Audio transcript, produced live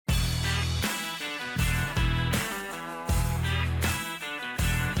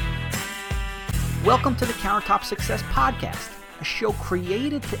Welcome to the Countertop Success Podcast, a show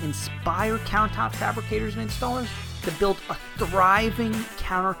created to inspire countertop fabricators and installers to build a thriving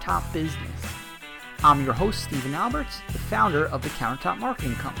countertop business. I'm your host, Stephen Alberts, the founder of the Countertop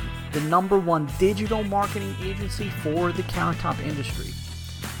Marketing Company, the #1 digital marketing agency for the countertop industry.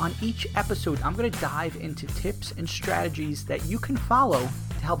 On each episode, I'm going to dive into tips and strategies that you can follow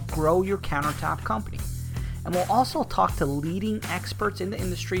to help grow your countertop company. And we'll also talk to leading experts in the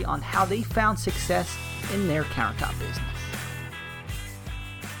industry on how they found success in their countertop business.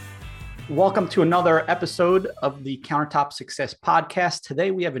 Welcome to another episode of the Countertop Success Podcast. Today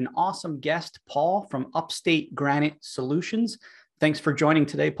we have an awesome guest, Paul from Upstate Granite Solutions. Thanks for joining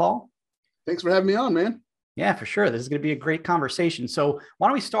today, Paul. Thanks for having me on, man. Yeah, for sure. This is going to be a great conversation. So why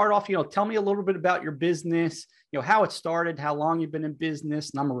don't we start off, tell me a little bit about your business, how it started, how long you've been in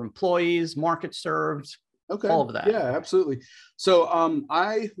business, number of employees, market served. Okay. All of that. Yeah, absolutely. So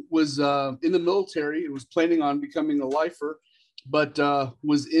I was in the military and was planning on becoming a lifer, but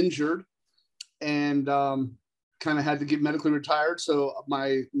was injured and kind of had to get medically retired. So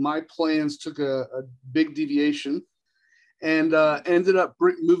my plans took a big deviation and ended up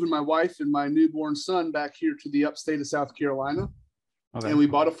moving my wife and my newborn son back here to the upstate of South Carolina. Okay. And we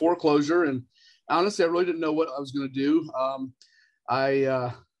bought a foreclosure. And honestly, I really didn't know what I was going to do.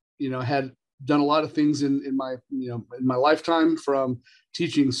 I had done a lot of things in my lifetime, from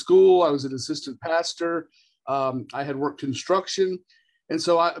teaching school. I was an assistant pastor. I had worked construction. And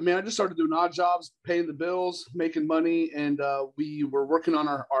so, I just started doing odd jobs, paying the bills, making money. And we were working on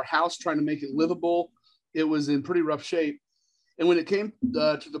our house, trying to make it livable. It was in pretty rough shape. And when it came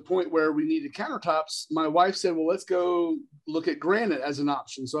to the point where we needed countertops, my wife said, well, let's go look at granite as an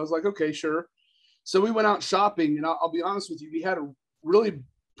option. So I was like, okay, sure. So we went out shopping, and I'll be honest with you, we had a really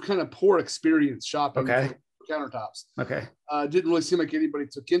kind of poor experience shopping for countertops. Okay. Didn't really seem like anybody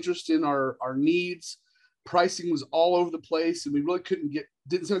took interest in our needs. Pricing was all over the place, and we really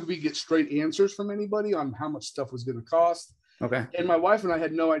didn't seem like we get straight answers from anybody on how much stuff was going to cost. Okay. And my wife and I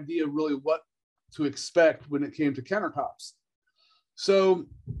had no idea really what to expect when it came to countertops. So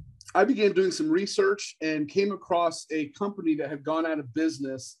I began doing some research and came across a company that had gone out of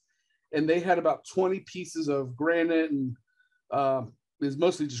business, and they had about 20 pieces of granite, and is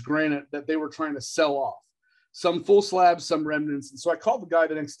mostly just granite, that they were trying to sell off. Some full slabs, some remnants. And so I called the guy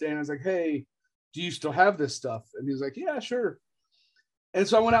the next day and I was like, hey, do you still have this stuff? And he was like, yeah, sure. And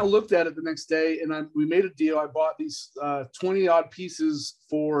so I went out and looked at it the next day, and we made a deal. I bought these 20 odd pieces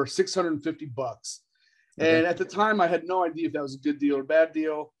for $650. Okay. And at the time I had no idea if that was a good deal or bad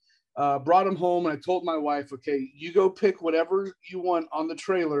deal. Brought them home, and I told my wife, okay, you go pick whatever you want on the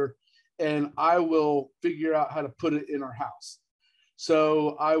trailer and I will figure out how to put it in our house.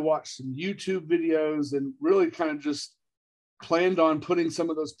 So I watched some YouTube videos and really kind of just planned on putting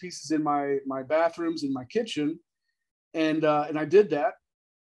some of those pieces in my bathrooms, in my kitchen. And I did that.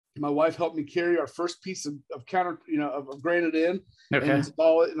 My wife helped me carry our first piece of of granite in and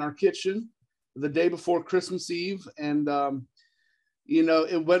install it in our kitchen the day before Christmas Eve. And,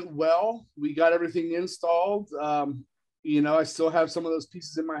 it went well. We got everything installed. I still have some of those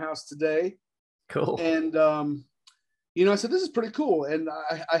pieces in my house today. Cool. And, I said, this is pretty cool. And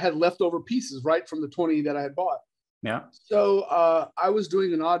I had leftover pieces right from the 20 that I had bought. Yeah. So I was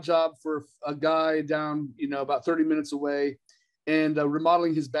doing an odd job for a guy down, about 30 minutes away, and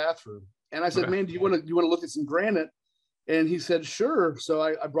remodeling his bathroom. And I said, man, do you want to look at some granite? And he said, sure. So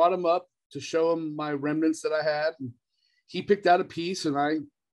I brought him up to show him my remnants that I had. And he picked out a piece, and I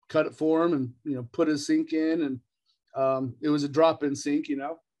cut it for him and, put his sink in. And it was a drop-in sink,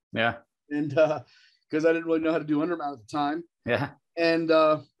 Yeah. And because I didn't really know how to do undermount at the time. Yeah. And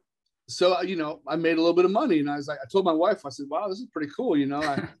so, I made a little bit of money, and I told my wife, I said, wow, this is pretty cool.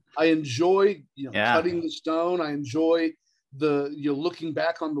 I enjoy, cutting the stone. I enjoy looking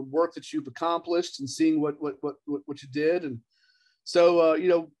back on the work that you've accomplished and seeing what you did. And so,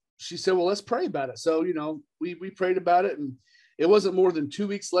 she said, well, let's pray about it. So, we prayed about it, and it wasn't more than 2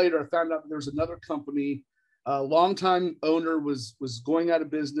 weeks later, I found out there was another company. A longtime owner was going out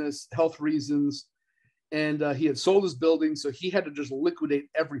of business, health reasons. And he had sold his building, so he had to just liquidate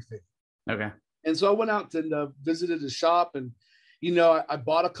everything. Okay. And so I went out and visited his shop, and, I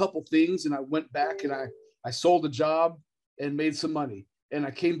bought a couple things, and I went back and I sold a job and made some money. And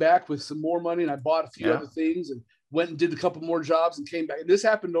I came back with some more money, and I bought a few other things and went and did a couple more jobs and came back. And this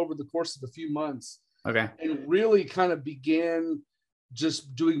happened over the course of a few months. Okay. And really kind of began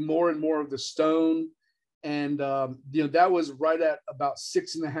just doing more and more of the stone. And, that was right at about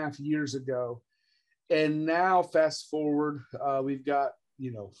 6.5 years ago. And now fast forward, we've got,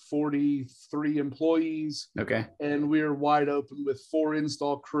 43 employees. Okay. And we're wide open with 4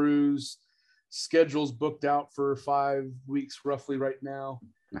 install crews, schedules booked out for 5 weeks roughly right now.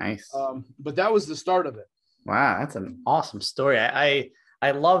 Nice. But that was the start of it. Wow, that's an awesome story.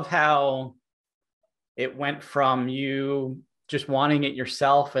 I love how it went from you just wanting it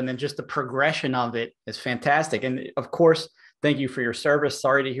yourself, and then just the progression of it is fantastic. And of course, thank you for your service.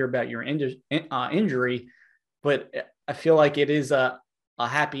 Sorry to hear about your injury, but I feel like it is a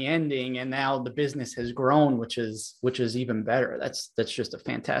happy ending, and now the business has grown, which is even better. That's just a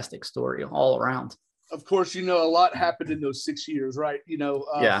fantastic story all around. Of course, a lot happened in those 6 years, right?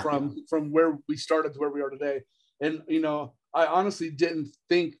 From where we started to where we are today. And, I honestly didn't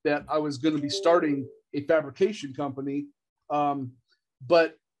think that I was going to be starting a fabrication company.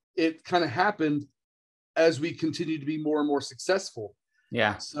 But it kind of happened as we continued to be more and more successful.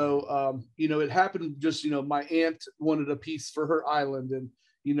 Yeah. So, it happened just, my aunt wanted a piece for her island, and,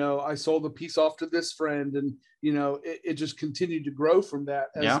 I sold a piece off to this friend, and, it just continued to grow from that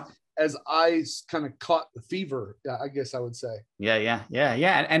as I kind of caught the fever, I guess I would say. Yeah.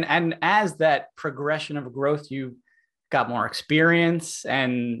 And as that progression of growth, you got more experience,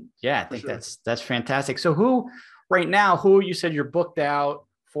 and I think that's fantastic. So right now, you said you're booked out,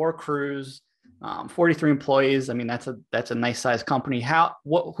 4 crews, 43 employees. I mean, that's a nice size company.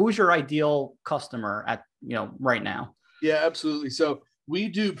 Who's your ideal customer at, right now? Yeah, absolutely. So we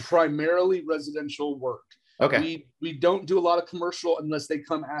do primarily residential work. Okay. We don't do a lot of commercial unless they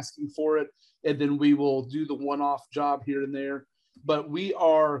come asking for it, and then we will do the one-off job here and there. But we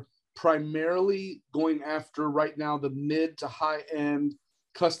are primarily going after right now the mid to high end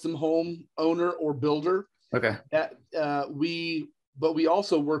custom home owner or builder. Okay. But we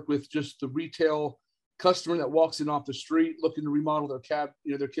also work with just the retail customer that walks in off the street looking to remodel their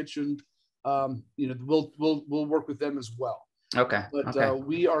their kitchen. We'll work with them as well. Okay. But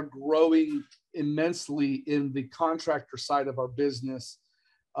we are growing immensely in the contractor side of our business.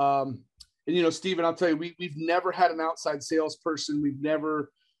 And Stephen, I'll tell you, we've never had an outside salesperson. We've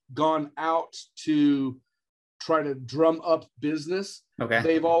never gone out to try to drum up business. Okay.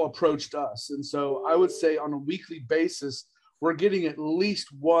 They've all approached us. And so I would say on a weekly basis, we're getting at least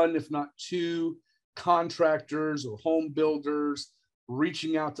 1, if not 2 contractors or home builders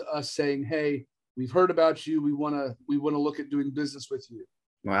reaching out to us saying, hey, we've heard about you. We want to look at doing business with you.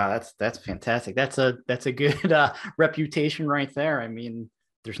 Wow. That's fantastic. That's a good reputation right there. I mean,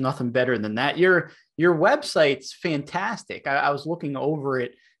 there's nothing better than that. Your website's fantastic. I was looking over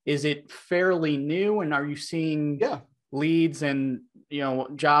it. Is it fairly new, and are you seeing leads and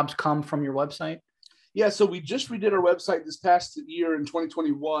jobs come from your website? Yeah, so we just redid our website this past year in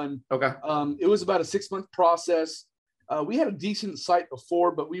 2021. Okay. It was about a 6-month process. We had a decent site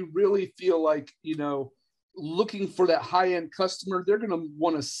before, but we really feel like, looking for that high-end customer, they're going to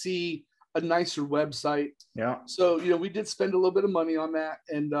want to see a nicer website. Yeah. So, we did spend a little bit of money on that,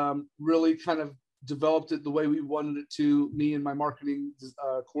 and really kind of developed it the way we wanted it to, me and my marketing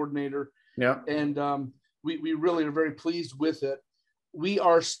coordinator. Yeah. And we really are very pleased with it. We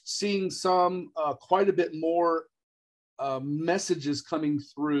are seeing quite a bit more messages coming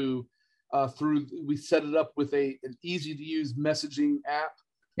through. We set it up with an easy to use messaging app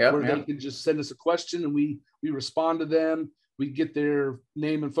where they can just send us a question, and we respond to them. We get their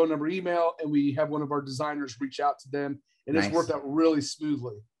name and phone number, email, and we have one of our designers reach out to them, and It's worked out really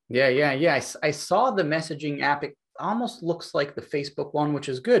smoothly. Yeah. I saw the messaging app. It almost looks like the Facebook one, which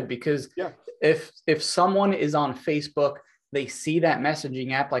is good because if someone is on Facebook, they see that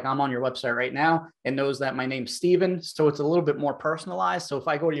messaging app, like I'm on your website right now, and knows that my name's Steven. So it's a little bit more personalized. So if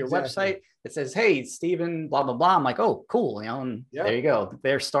I go to your website, it says, hey, Steven, blah, blah, blah. I'm like, oh, cool. And there you go.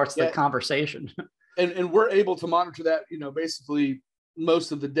 There starts the conversation. And we're able to monitor that, basically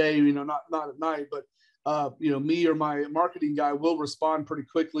most of the day, not at night, but me or my marketing guy will respond pretty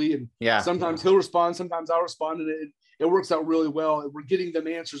quickly. And sometimes he'll respond, sometimes I'll respond, and it works out really well. We're getting them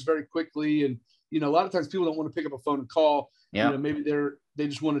answers very quickly. And, a lot of times people don't want to pick up a phone and call. Maybe they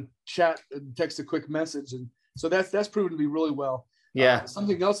just want to chat and text a quick message. And so that's proven to be really well. Yeah.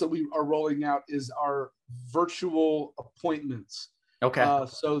 Something else that we are rolling out is our virtual appointments. Okay.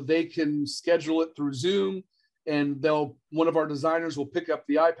 So they can schedule it through Zoom, and one of our designers will pick up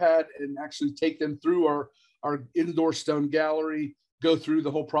the iPad and actually take them through our indoor stone gallery, go through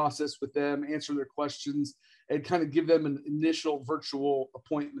the whole process with them, answer their questions, and kind of give them an initial virtual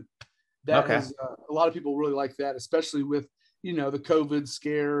appointment. That is, a lot of people really like that, especially with, the COVID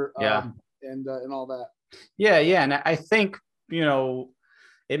scare and all that. Yeah. And I think,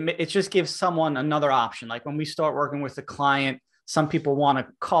 it just gives someone another option. Like when we start working with a client, some people want to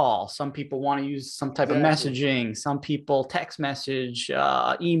call, some people want to use some type of messaging, some people text message,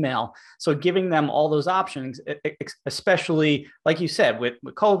 email. So giving them all those options, especially like you said, with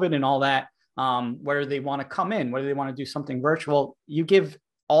COVID and all that, whether they want to come in, whether they want to do something virtual. You give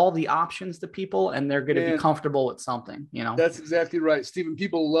all the options to people and they're going to be comfortable with something, you know? That's exactly right, Stephen.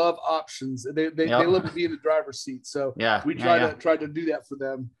 People love options. They love to be in the driver's seat. So we try to do that for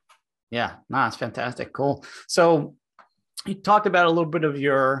them. Yeah, no, it's fantastic. Cool. So you talked about a little bit of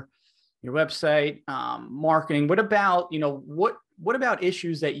your website, marketing. What about, what about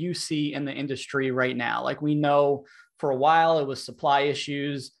issues that you see in the industry right now? Like, we know for a while it was supply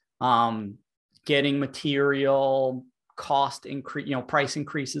issues, getting material, cost increase, price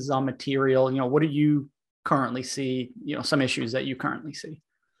increases on material. What do you currently see, some issues that you currently see?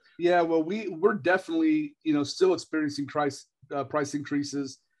 Yeah, well, we're definitely, still experiencing price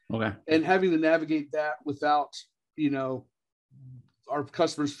increases. Okay. And having to navigate that without, our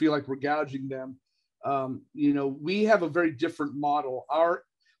customers feel like we're gouging them. We have a very different model.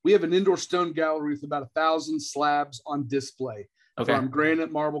 We have an indoor stone gallery with about 1,000 slabs on display, from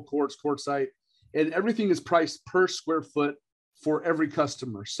granite, marble, quartz, quartzite, and everything is priced per square foot for every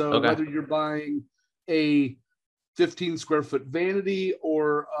customer. So whether you're buying a 15 square foot vanity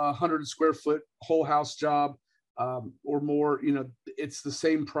or a 100 square foot whole house job, or more, it's the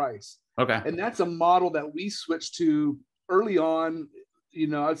same price. Okay. And that's a model that we switched to early on,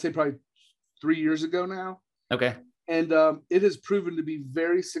 I'd say probably 3 years ago now. Okay. And it has proven to be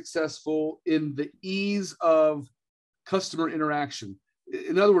very successful in the ease of customer interaction.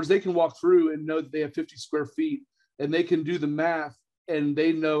 In other words, they can walk through and know that they have 50 square feet and they can do the math and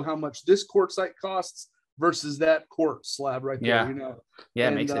they know how much this quartzite costs versus that quartz slab right there. Yeah,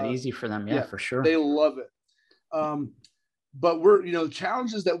 it makes it easy for them. Yeah, for sure. They love it. But we're,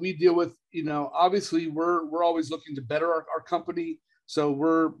 challenges that we deal with, obviously we're always looking to better our company. So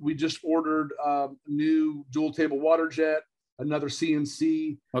we just ordered a new dual table water jet, another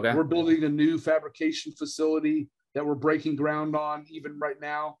CNC. Okay. We're building a new fabrication facility that we're breaking ground on even right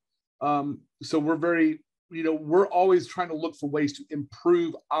now. So we're very, we're always trying to look for ways to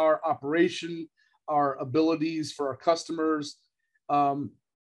improve our operation, our abilities for our customers.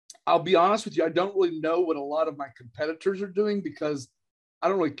 I'll be honest with you, I don't really know what a lot of my competitors are doing because I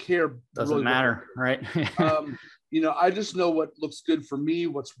don't really care. Doesn't matter, right? I just know what looks good for me,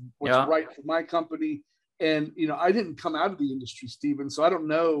 what's right for my company. And, I didn't come out of the industry, Stephen, so I don't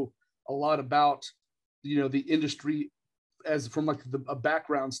know a lot about, the industry as from like a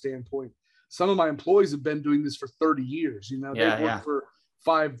background standpoint. Some of my employees have been doing this for 30 years, they've worked for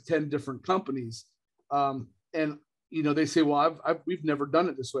 5-10 different companies. And, they say, well, we've never done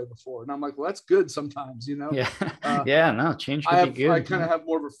it this way before. And I'm like, well, that's good sometimes, No, change could be good. I kind of have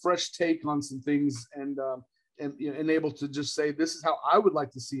more of a fresh take on some things and able to just say, this is how I would like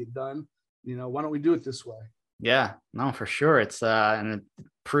to see it done. Why don't we do it this way? Yeah, no, for sure. It's, and it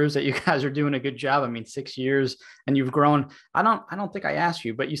proves that you guys are doing a good job. I mean, 6 years and you've grown. I don't think I asked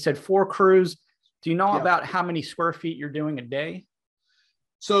you, but you said 4 crews. Do you know about how many square feet you're doing a day?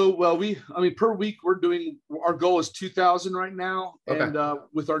 So, well, per week, our goal is 2,000 right now. Okay. And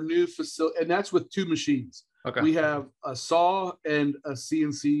with our new facility, and that's with 2 machines. Okay. We have a saw and a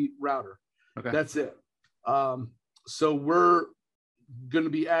CNC router. Okay. That's it. So we're going to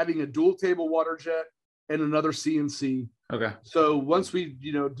be adding a dual table water jet and another CNC. Okay. So once we,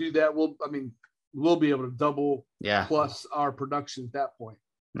 do that, we'll be able to double plus our production at that point.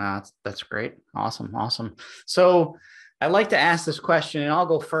 No, that's great. Awesome. So I like to ask this question, and I'll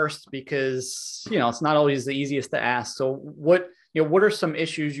go first because, it's not always the easiest to ask. So what are some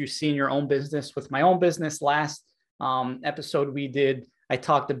issues you see in your own business? With my own business, last episode we did, I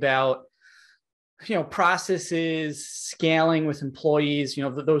talked about, processes, scaling with employees.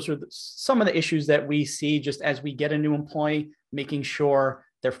 Those are some of the issues that we see just as we get a new employee, making sure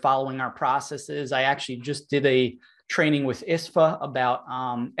they're following our processes. I actually just did a training with ISFA about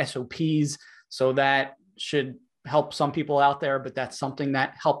SOPs. So that should help some people out there, but that's something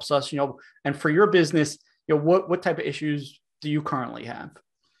that helps us, and for your business, what type of issues do you currently have?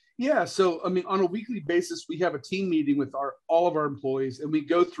 Yeah. So, on a weekly basis, we have a team meeting with all of our employees and we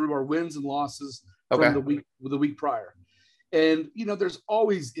go through our wins and losses from the week prior. And, there's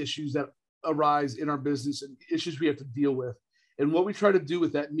always issues that arise in our business and issues we have to deal with. And what we try to do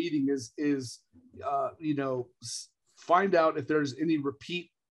with that meeting is find out if there's any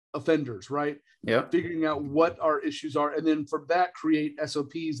repeat offenders, right? Yeah. Figuring out what our issues are. And then from that, create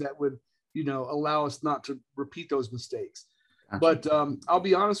SOPs that would, allow us not to repeat those mistakes. Gotcha. But I'll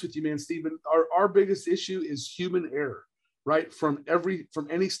be honest with you, man, Stephen, our biggest issue is human error, right? From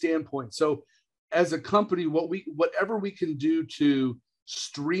any standpoint. So as a company, whatever we can do to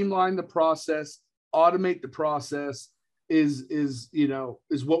streamline the process, automate the process is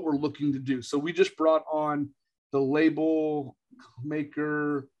what we're looking to do. So we just brought on the label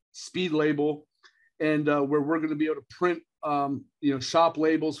maker speed label, and where we're going to be able to print, shop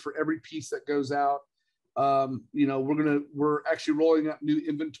labels for every piece that goes out. We're actually rolling out new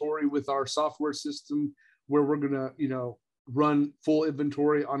inventory with our software system, where we're going to, run full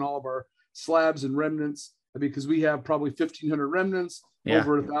inventory on all of our slabs and remnants, because we have probably 1,500 remnants,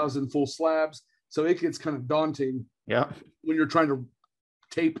 over 1,000 full slabs. So it gets kind of daunting when you're trying to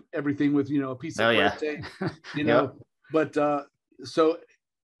tape everything with, a piece of red tape, but so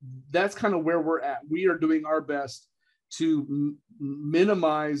that's kind of where we're at. We are doing our best to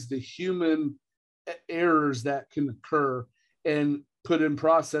minimize the human errors that can occur, and put in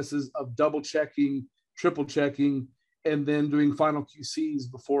processes of double checking, triple checking, and then doing final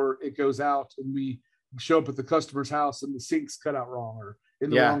QCs before it goes out, and we show up at the customer's house and the sink's cut out wrong or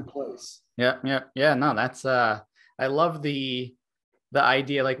in the wrong place. No, that's I love the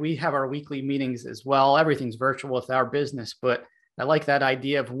idea. Like, we have our weekly meetings as well. Everything's virtual with our business, but I like that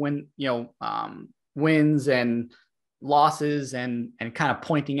idea of wins and losses, and kind of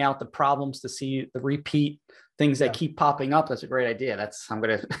pointing out the problems to see the repeat things that keep popping up. That's a great idea. I'm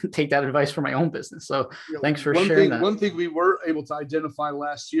going to take that advice for my own business. So thanks for sharing that. One thing we were able to identify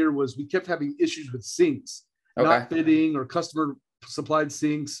last year was we kept having issues with sinks, not fitting, or customer supplied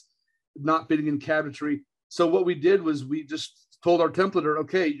sinks not fitting in cabinetry. So what we did was we just told our templater,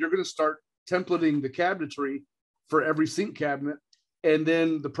 okay, you're going to start templating the cabinetry for every sink cabinet. And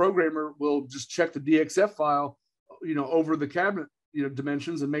then the programmer will just check the DXF file, over the cabinet,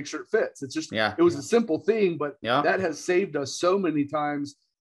 dimensions, and make sure it fits. It's just, it was a simple thing, but that has saved us so many times,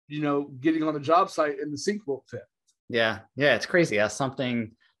 getting on the job site and the sink won't fit. Yeah. It's crazy how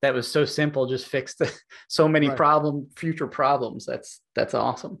something that was so simple just fixed so many future problems. That's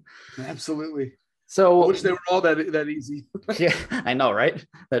awesome. Absolutely. So I wish they were all that easy. Yeah, I know, right?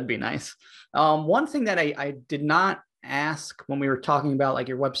 That'd be nice. One thing that I did not ask when we were talking about like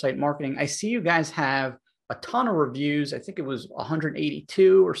your website marketing, I see you guys have a ton of reviews. I think it was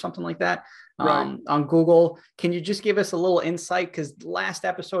 182 or something like that on Google. Can you just give us a little insight? Because last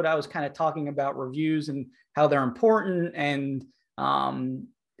episode I was kind of talking about reviews and how they're important, and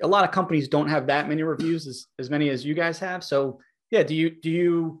a lot of companies don't have that many reviews, as many as you guys have. So do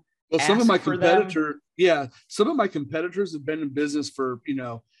you well, some of my competitors have been in business for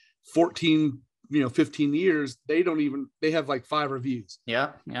 14 15 years. They have like 5 reviews.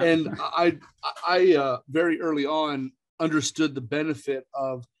 And I very early on understood the benefit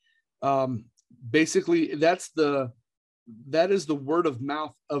of basically that is the word of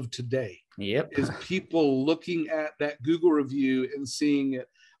mouth of today. Is people looking at that Google review and seeing it.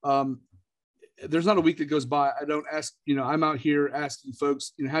 There's not a week that goes by I don't ask, I'm out here asking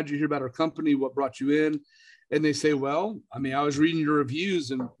folks, how'd you hear about our company? What brought you in? And they say, well, I was reading your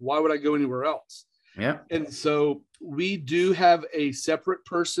reviews, and why would I go anywhere else? And so we do have a separate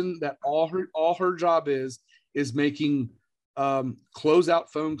person that all her job is making closeout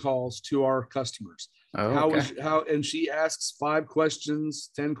phone calls to our customers. And she asks 5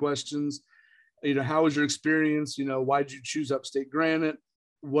 questions, 10 questions. How was your experience? Why did you choose Upstate Granite?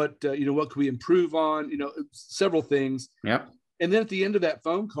 What could we improve on? Several things. And then at the end of that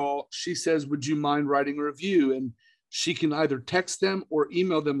phone call, she says, would you mind writing a review? And she can either text them or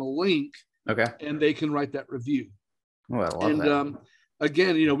email them a link. And they can write that review. Oh, I love that.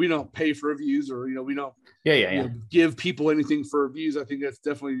 Again, we don't pay for reviews, or, we don't give people anything for reviews. I think that's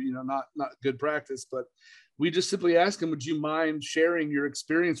definitely, not good practice, but we just simply ask them, would you mind sharing your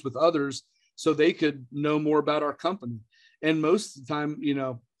experience with others so they could know more about our company? And most of the time,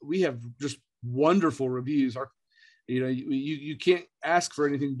 we have just wonderful reviews. You can't ask for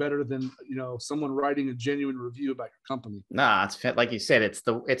anything better than, someone writing a genuine review about your company. Nah, it's like you said, it's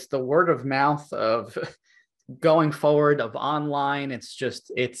the word of mouth of going forward, of online. It's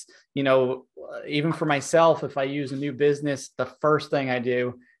even for myself, if I use a new business, the first thing I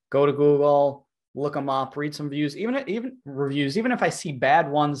do, go to Google, look them up, read some reviews, even reviews, even if I see bad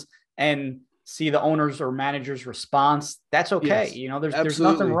ones and see the owner's or manager's response, that's okay. Yes, there's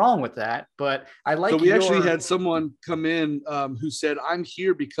nothing wrong with that, but I like. So we actually had someone come in who said, I'm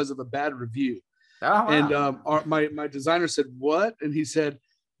here because of a bad review. Oh, wow. And my designer said, what? And he said,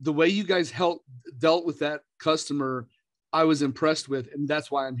 the way you guys dealt with that customer, I was impressed with, and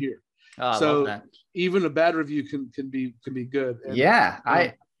that's why I'm here. Oh, so even a bad review can be good. And,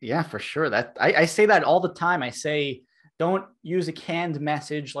 yeah, for sure. That I say that all the time. I say, don't use a canned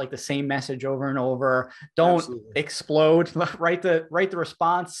message, like the same message over and over. Don't explode. Write the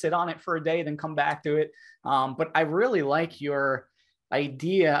response, sit on it for a day, then come back to it. But I really like your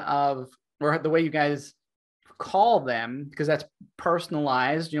idea of, or the way you guys call them, because that's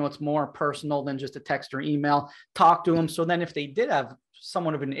personalized. It's more personal than just a text or email. Talk to them. So then if they did have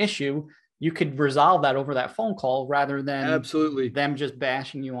somewhat of an issue, you could resolve that over that phone call rather than absolutely them just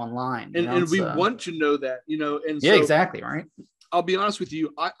bashing you online. and we want to know that, and yeah, so exactly. Right. I'll be honest with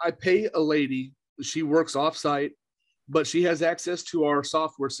you. I pay a lady, she works offsite, but she has access to our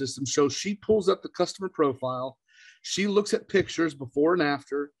software system. So she pulls up the customer profile. She looks at pictures before and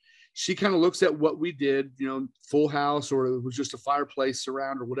after. She kind of looks at what we did, full house, or it was just a fireplace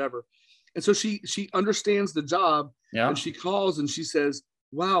surround or whatever. And so she understands the job. Yeah. And she calls and she says,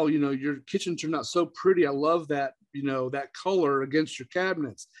 wow, your kitchen turned out so pretty. I love that, that color against your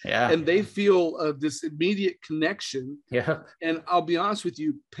cabinets. Yeah. And they feel this immediate connection. Yeah. And I'll be honest with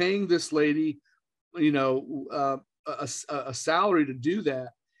you, paying this lady, a salary to do that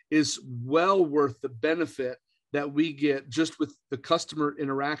is well worth the benefit that we get just with the customer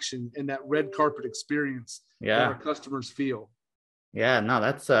interaction and that red carpet experience that our customers feel. Yeah, no,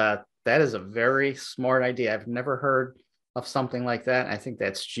 that is a very smart idea. I've never heard of something like that. I think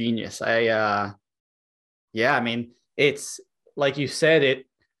that's genius. I mean, it's like you said,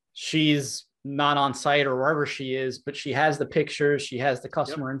 she's not on site or wherever she is, but she has the pictures, she has the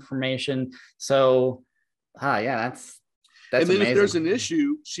customer information. So, that's and then amazing. If there's an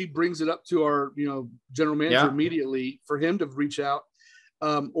issue, she brings it up to our, general manager immediately for him to reach out.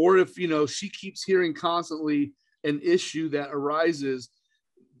 Or if, she keeps hearing constantly an issue that arises,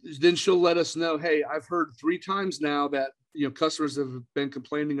 then she'll let us know, hey, I've heard 3 times now that, customers have been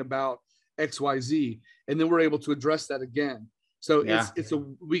complaining about XYZ, and then we're able to address that again. So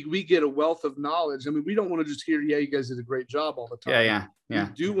we get a wealth of knowledge. I mean, we don't want to just hear, yeah, you guys did a great job all the time. Yeah.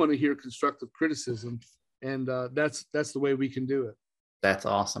 We do want to hear constructive criticism. And that's the way we can do it. That's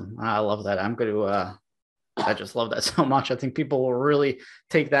awesome. I love that. I'm going to, I just love that so much. I think people will really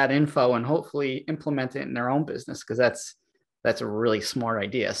take that info and hopefully implement it in their own business, because that's a really smart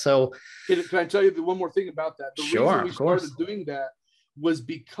idea. So can I tell you one more thing about that? The reason we started doing that was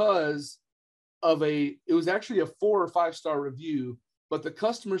because of it was actually a 4 or 5 star review, but the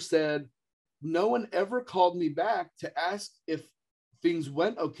customer said, no one ever called me back to ask if things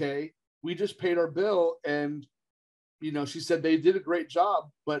went okay. We just paid our bill. And, she said they did a great job,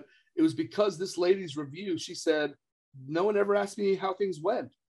 but it was because this lady's review, she said, no one ever asked me how things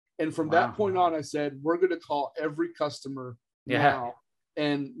went. And from that point on, I said, we're going to call every customer now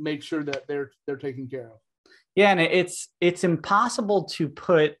and make sure that they're taken care of. Yeah. And it's impossible to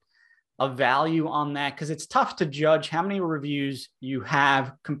put a value on that, because it's tough to judge how many reviews you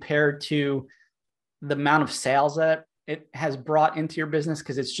have compared to the amount of sales that it has brought into your business,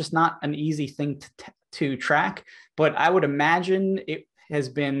 because it's just not an easy thing to track. But I would imagine it has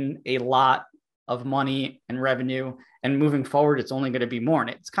been a lot of money and revenue, and moving forward, it's only going to be more. And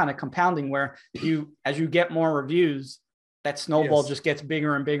it's kind of compounding where as you get more reviews, that snowball just gets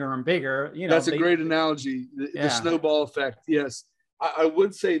bigger and bigger and bigger. That's a great analogy. The snowball effect. Yes. I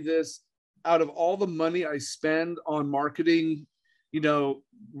would say this, out of all the money I spend on marketing,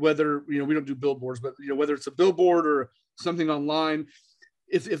 whether, we don't do billboards, but, whether it's a billboard or something online,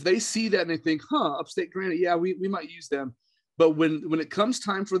 if they see that and they think, Upstate Granite, we might use them. But when it comes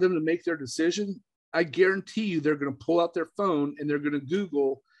time for them to make their decision, I guarantee you they're going to pull out their phone and they're going to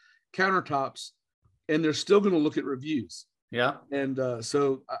Google countertops, and they're still going to look at reviews. Yeah. And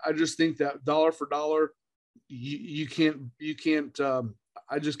so I just think that dollar for dollar, you can't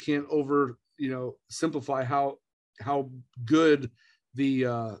I just can't simplify how good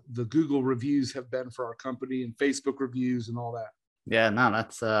the Google reviews have been for our company, and Facebook reviews and all that. Yeah, no,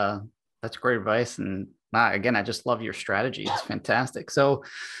 that's great advice. And again, I just love your strategy. It's fantastic. So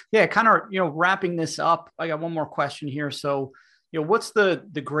kind of, wrapping this up, I got one more question here. So, what's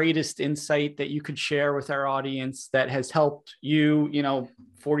the greatest insight that you could share with our audience that has helped you,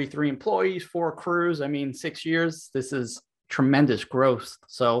 43 employees, 4 crews, 6 years, this is tremendous growth.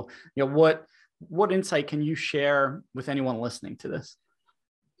 So, what insight can you share with anyone listening to this?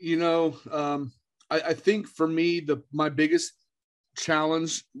 I think for me, my biggest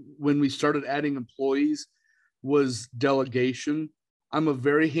challenge when we started adding employees was delegation. I'm a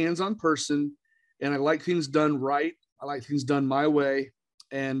very hands-on person, and I like things done right. I like things done my way.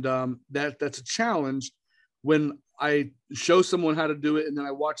 And that's a challenge when I show someone how to do it and then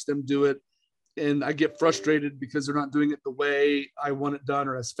I watch them do it, and I get frustrated because they're not doing it the way I want it done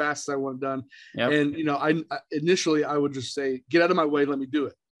or as fast as I want it done. Yep. And, I initially would just say, get out of my way, let me do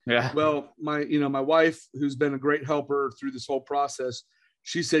it. Yeah. Well, my wife, who's been a great helper through this whole process,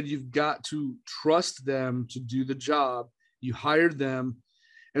 she said, you've got to trust them to do the job. You hired them.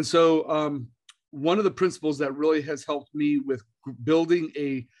 And so one of the principles that really has helped me with building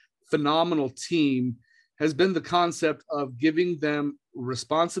a phenomenal team has been the concept of giving them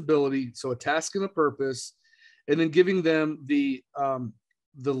responsibility. So a task and a purpose, and then giving them the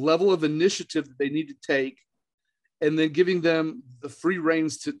level of initiative that they need to take, and then giving them the free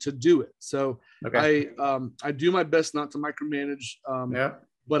reins to do it. So I do my best not to micromanage,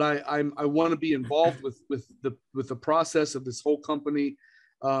 but I want to be involved with the process of this whole company.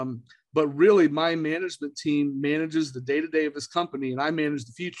 But really, my management team manages the day-to-day of this company, and I manage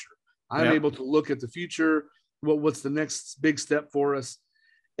the future. I'm able to look at the future, what's the next big step for us.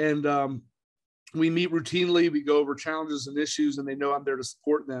 And we meet routinely. We go over challenges and issues, and they know I'm there to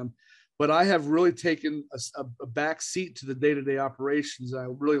support them. But I have really taken a back seat to the day-to-day operations. I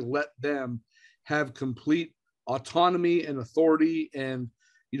really let them have complete autonomy and authority. And,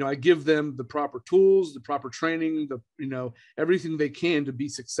 I give them the proper tools, the proper training, everything they can to be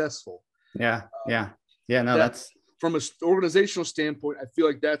successful. No, that's from an organizational standpoint, I feel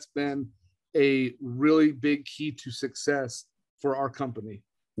like that's been a really big key to success for our company.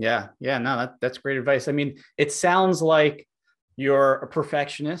 No, that's great advice. I mean, it sounds like you're a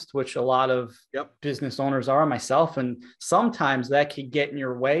perfectionist, which a lot of business owners are, myself. And sometimes that can get in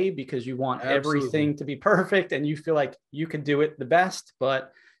your way because you want everything to be perfect and you feel like you can do it the best,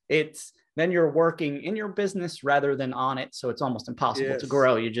 but then you're working in your business rather than on it. So it's almost impossible to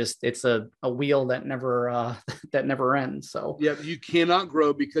grow. It's a wheel that never ends. So you cannot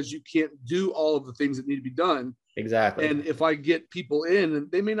grow because you can't do all of the things that need to be done. Exactly. And if I get people in, and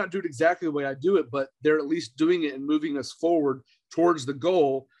they may not do it exactly the way I do it, but they're at least doing it and moving us forward towards the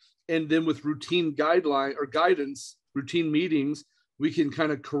goal. And then with routine guidance, routine meetings, we can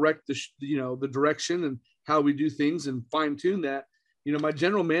kind of correct the direction and how we do things and fine tune that. My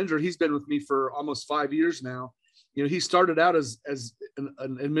general manager, he's been with me for almost 5 years now. He started out as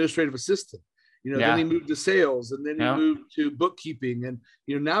an administrative assistant. Then he moved to sales, and then he moved to bookkeeping, and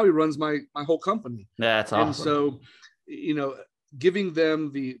now he runs my whole company. That's awesome. And so, giving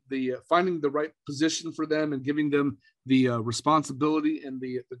them the finding the right position for them and giving them the responsibility and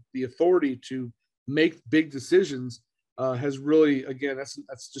the authority to make big decisions has really, again,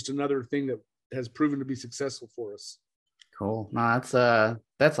 that's just another thing that has proven to be successful for us. Cool. No,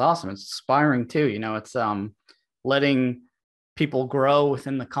 that's awesome. It's inspiring too. It's letting people grow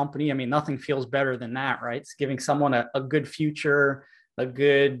within the company. I mean, nothing feels better than that, right? It's giving someone a good future, a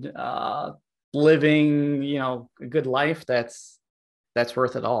good living, a good life. That's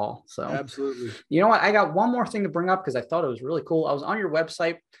worth it all. So absolutely. You know what? I got one more thing to bring up because I thought it was really cool. I was on your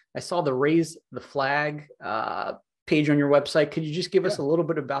website. I saw the Raise the Flag page on your website. Could you just give us a little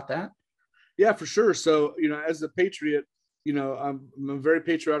bit about that? Yeah, for sure. So, as a patriot, I'm a very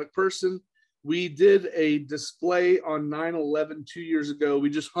patriotic person. We did a display on 9/11 2 years ago. We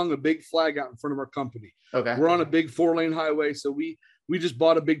just hung a big flag out in front of our company. Okay. We're on a big 4-lane highway. So we just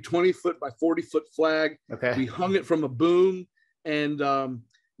bought a big 20-foot by 40-foot flag. Okay. We hung it from a boom. And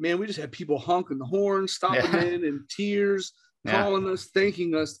man, we just had people honking the horn, stopping in tears, calling us,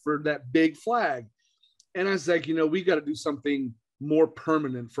 thanking us for that big flag. And I was like, we got to do something more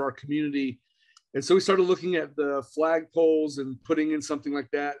permanent for our community. And so we started looking at the flag poles and putting in something like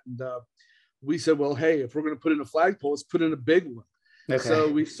that. And we said, well, hey, if we're going to put in a flagpole, let's put in a big one. Okay.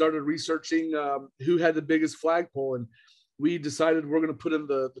 So we started researching who had the biggest flagpole. And we decided we're going to put in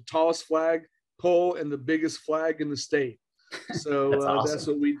the tallest flagpole and the biggest flag in the state. So that's, awesome. That's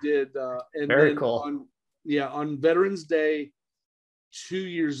what we did. And very then cool. On Veterans Day, 2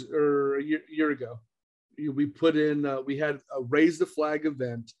 years or a year ago, we put in, we had a Raise the Flag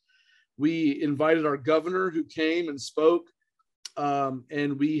event. We invited our governor who came and spoke,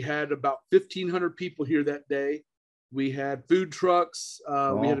 and we had about 1,500 people here that day. We had food trucks,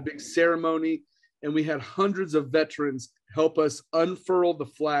 we had a big ceremony, and we had hundreds of veterans help us unfurl the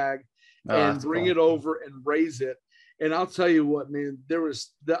flag and bring it over and raise it. And I'll tell you what, man, there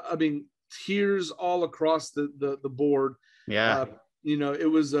was, tears all across the board. Yeah. It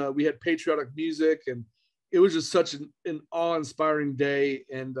was, we had patriotic music, and it was just such an awe-inspiring day,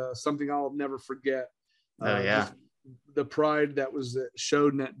 and something I'll never forget. The pride that was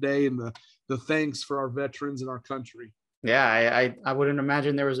showed in that day, and the thanks for our veterans and our country. Yeah, I wouldn't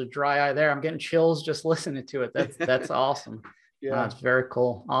imagine there was a dry eye there. I'm getting chills just listening to it. That's awesome. Yeah, it's very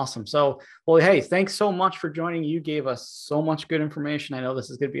cool. Awesome. So, well, hey, thanks so much for joining. You gave us so much good information. I know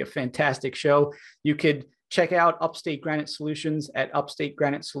this is going to be a fantastic show. You could check out Upstate Granite Solutions at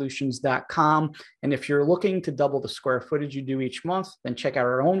upstategranitesolutions.com. And if you're looking to double the square footage you do each month, then check out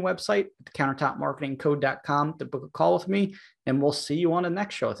our own website, countertopmarketingcode.com, to book a call with me. And we'll see you on the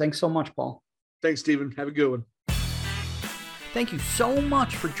next show. Thanks so much, Paul. Thanks, Stephen. Have a good one. Thank you so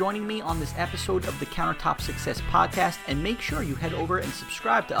much for joining me on this episode of the Countertop Success Podcast, and make sure you head over and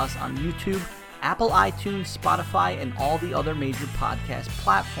subscribe to us on YouTube, Apple iTunes, Spotify, and all the other major podcast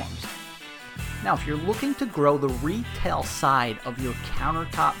platforms. Now, if you're looking to grow the retail side of your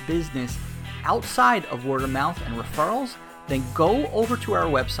countertop business outside of word of mouth and referrals, then go over to our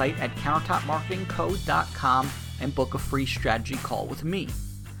website at countertopmarketingco.com and book a free strategy call with me.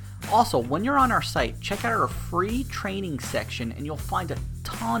 Also, when you're on our site, check out our free training section and you'll find a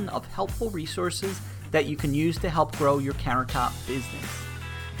ton of helpful resources that you can use to help grow your countertop business.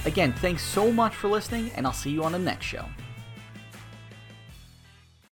 Again, thanks so much for listening, and I'll see you on the next show.